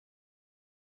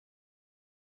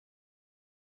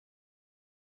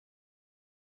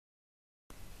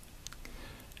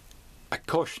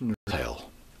Cautionary tale.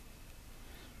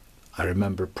 I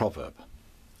remember a proverb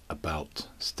about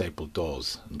stable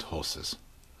doors and horses.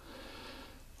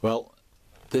 Well,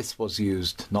 this was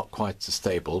used not quite as a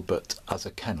stable but as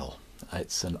a kennel.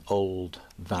 It's an old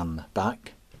van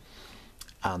back,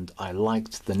 and I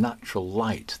liked the natural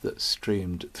light that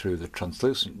streamed through the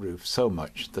translucent roof so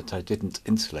much that I didn't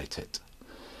insulate it.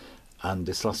 And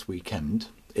this last weekend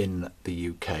in the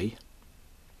UK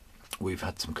we've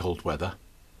had some cold weather.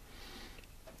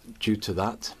 Due to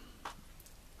that,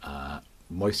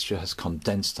 moisture has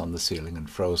condensed on the ceiling and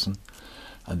frozen,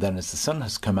 and then as the sun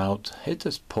has come out, it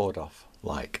has poured off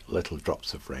like little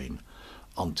drops of rain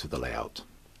onto the layout.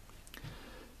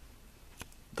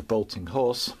 The bolting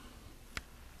horse,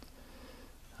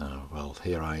 well,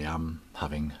 here I am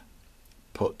having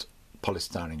put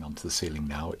polystyrene onto the ceiling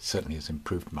now. It certainly has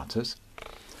improved matters,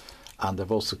 and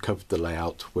I've also covered the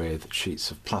layout with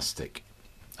sheets of plastic.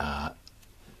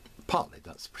 Partly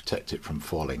that's to protect it from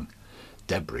falling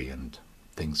debris and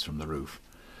things from the roof.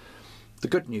 The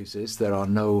good news is there are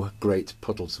no great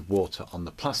puddles of water on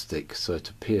the plastic, so it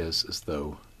appears as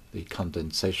though the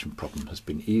condensation problem has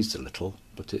been eased a little,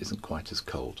 but it isn't quite as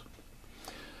cold.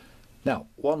 Now,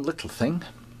 one little thing,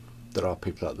 there are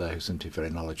people out there who seem to be very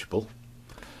knowledgeable,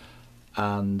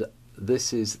 and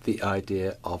this is the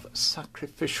idea of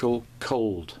sacrificial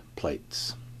cold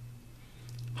plates.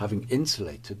 Having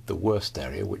insulated the worst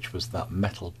area, which was that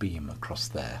metal beam across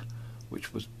there,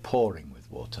 which was pouring with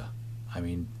water. I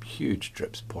mean, huge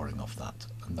drips pouring off that,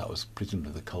 and that was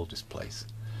presumably the coldest place.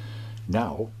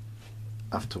 Now,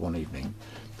 after one evening,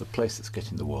 the place that's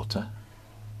getting the water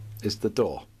is the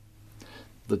door.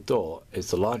 The door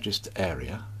is the largest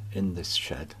area in this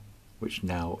shed, which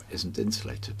now isn't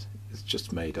insulated. It's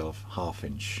just made of 1/2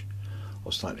 inch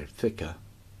or slightly thicker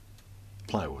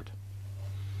plywood.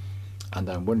 And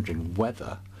I'm wondering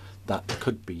whether that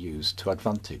could be used to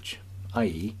advantage,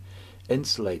 i.e.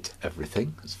 insulate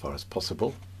everything as far as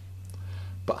possible,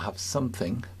 but have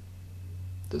something,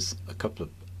 there's a couple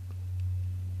of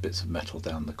bits of metal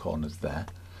down the corners there,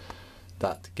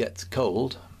 that gets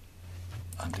cold,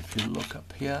 and if you look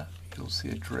up here you'll see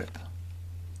a drip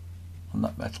on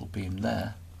that metal beam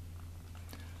there,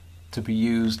 to be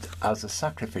used as a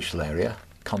sacrificial area,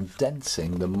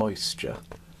 condensing the moisture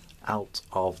out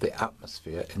of the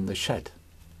atmosphere in the shed.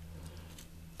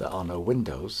 There are no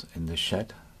windows in this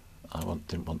shed. I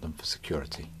didn't want them for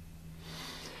security.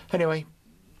 Anyway,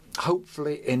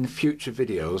 hopefully in future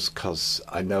videos, because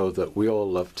I know that we all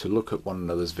love to look at one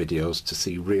another's videos to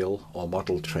see real or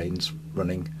model trains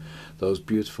running, those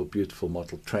beautiful, beautiful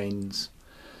model trains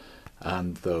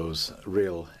and those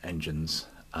real engines,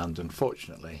 and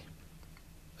unfortunately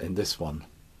in this one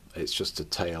it's just a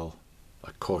tale,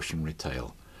 a cautionary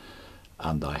tale.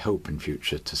 And I hope in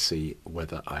future to see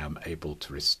whether I am able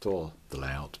to restore the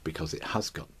layout, because it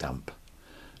has got damp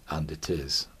and it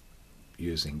is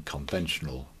using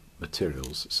conventional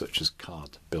materials such as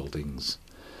card buildings,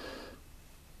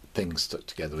 things stuck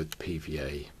together with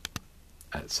PVA,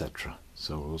 etc.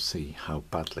 So we'll see how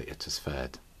badly it has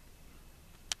fared.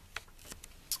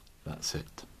 That's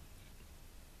it.